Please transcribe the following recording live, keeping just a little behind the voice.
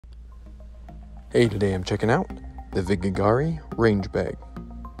Hey, today I'm checking out the VIGEGARI range bag.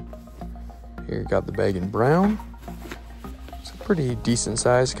 Here you got the bag in brown. It's a pretty decent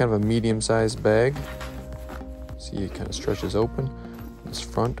size, kind of a medium-sized bag. See, it kind of stretches open. This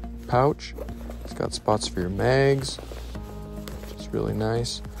front pouch, it's got spots for your mags, which is really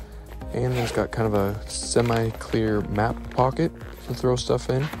nice. And then it's got kind of a semi-clear map pocket to throw stuff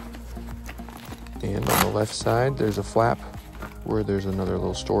in. And on the left side, there's a flap where there's another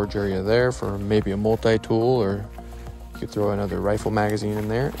little storage area there for maybe a multi-tool, or you could throw another rifle magazine in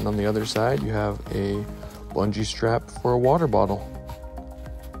there. And on the other side, you have a bungee strap for a water bottle.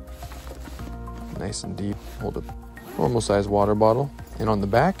 Nice and deep, hold a normal size water bottle. And on the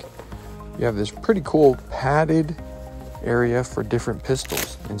back, you have this pretty cool padded area for different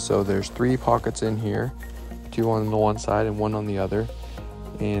pistols. And so there's 3 pockets in here, 2 on the one side and 1 on the other.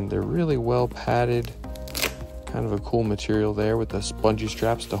 And they're really well padded. Kind of a cool material there with the bungee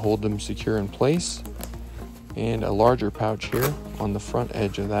straps to hold them secure in place, and a larger pouch here on the front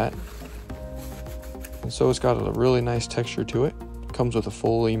edge of that. And so it's got a really nice texture to it. Comes with a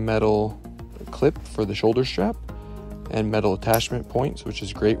fully metal clip for the shoulder strap and metal attachment points, which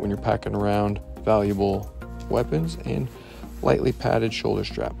is great when you're packing around valuable weapons, and lightly padded shoulder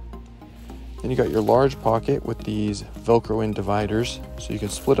strap. Then you got your large pocket with these Velcro in dividers, so you can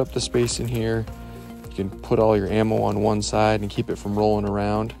split up the space in here. You can put all your ammo on one side and keep it from rolling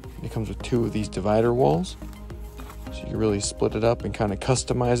around. It comes with 2 of these divider walls, so you can really split it up and kind of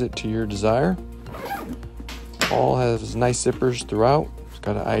customize it to your desire. All has nice zippers throughout. It's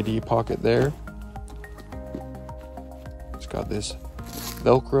got an ID pocket there. It's got this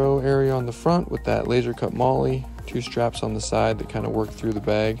Velcro area on the front with that laser cut molly, 2 straps on the side that kind of work through the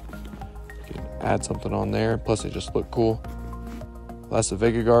bag. You can add something on there, plus it just look cool. That's the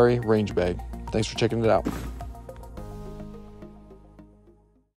VIGEGARI range bag. Thanks for checking it out.